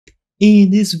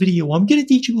In this video, I'm gonna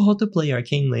teach you how to play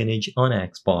Arcane Lineage on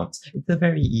Xbox. It's a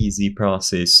very easy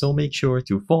process, so make sure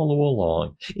to follow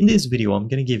along. In this video, I'm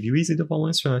gonna give you easy to follow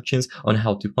instructions on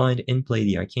how to find and play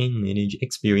the Arcane Lineage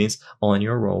experience on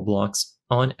your Roblox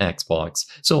on Xbox.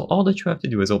 So all that you have to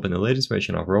do is open the latest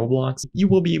version of Roblox. You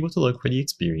will be able to look for the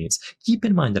experience. Keep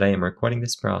in mind that I am recording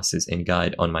this process and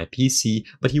guide on my PC,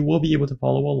 but you will be able to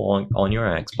follow along on your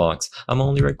Xbox. I'm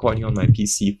only recording on my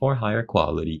PC for higher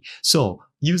quality. So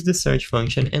use the search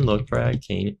function and look for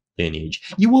Arcane Lineage.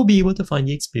 You will be able to find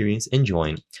the experience and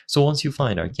join. So once you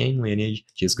find Arcane Lineage,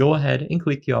 just go ahead and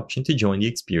click the option to join the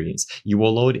experience. You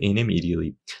will load in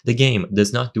immediately. The game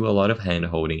does not do a lot of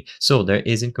hand-holding, so there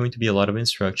isn't going to be a lot of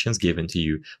instructions given to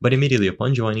you, but immediately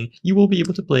upon joining, you will be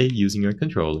able to play using your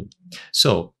controller.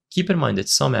 So keep in mind that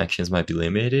some actions might be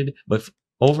limited, but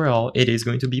overall, it is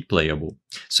going to be playable.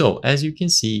 So as you can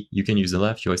see, you can use the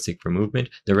left joystick for movement,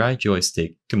 the right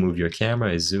joystick to move your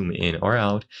camera, zoom in or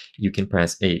out. You can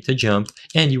press A to jump,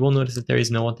 and you will notice that there is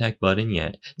no attack button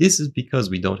yet. This is because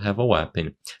we don't have a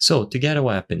weapon. So to get a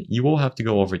weapon, you will have to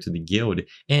go over to the guild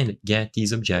and get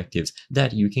these objectives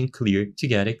that you can clear to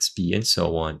get XP and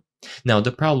so on. Now,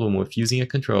 the problem with using a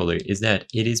controller is that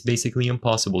it is basically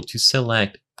impossible to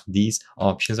select these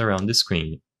options around the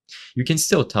screen. You can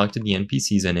still talk to the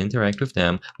NPCs and interact with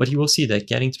them, but you will see that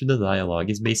getting through the dialogue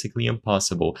is basically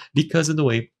impossible because of the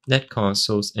way that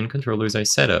consoles and controllers are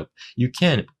set up. You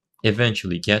can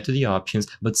eventually get to the options,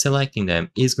 but selecting them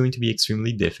is going to be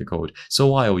extremely difficult. So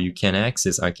while you can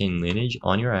access Arcane Lineage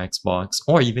on your Xbox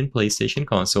or even PlayStation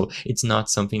console, it's not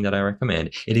something that I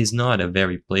recommend. It is not a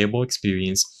very playable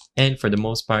experience, and for the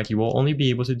most part, you will only be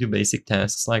able to do basic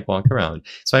tasks like walk around.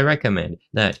 So I recommend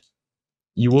that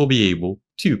you will be able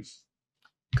to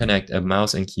connect a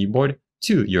mouse and keyboard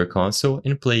to your console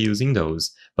and play using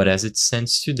those. But as it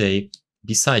stands today,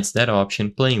 besides that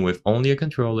option, playing with only a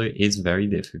controller is very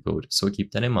difficult, so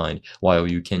keep that in mind. While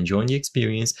you can join the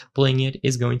experience, playing it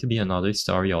is going to be another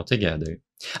story altogether.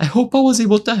 I hope I was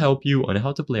able to help you on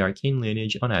how to play Arcane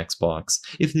Lineage on Xbox.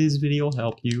 If this video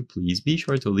helped you, please be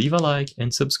sure to leave a like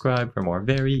and subscribe for more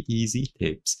very easy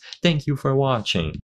tips. Thank you for watching.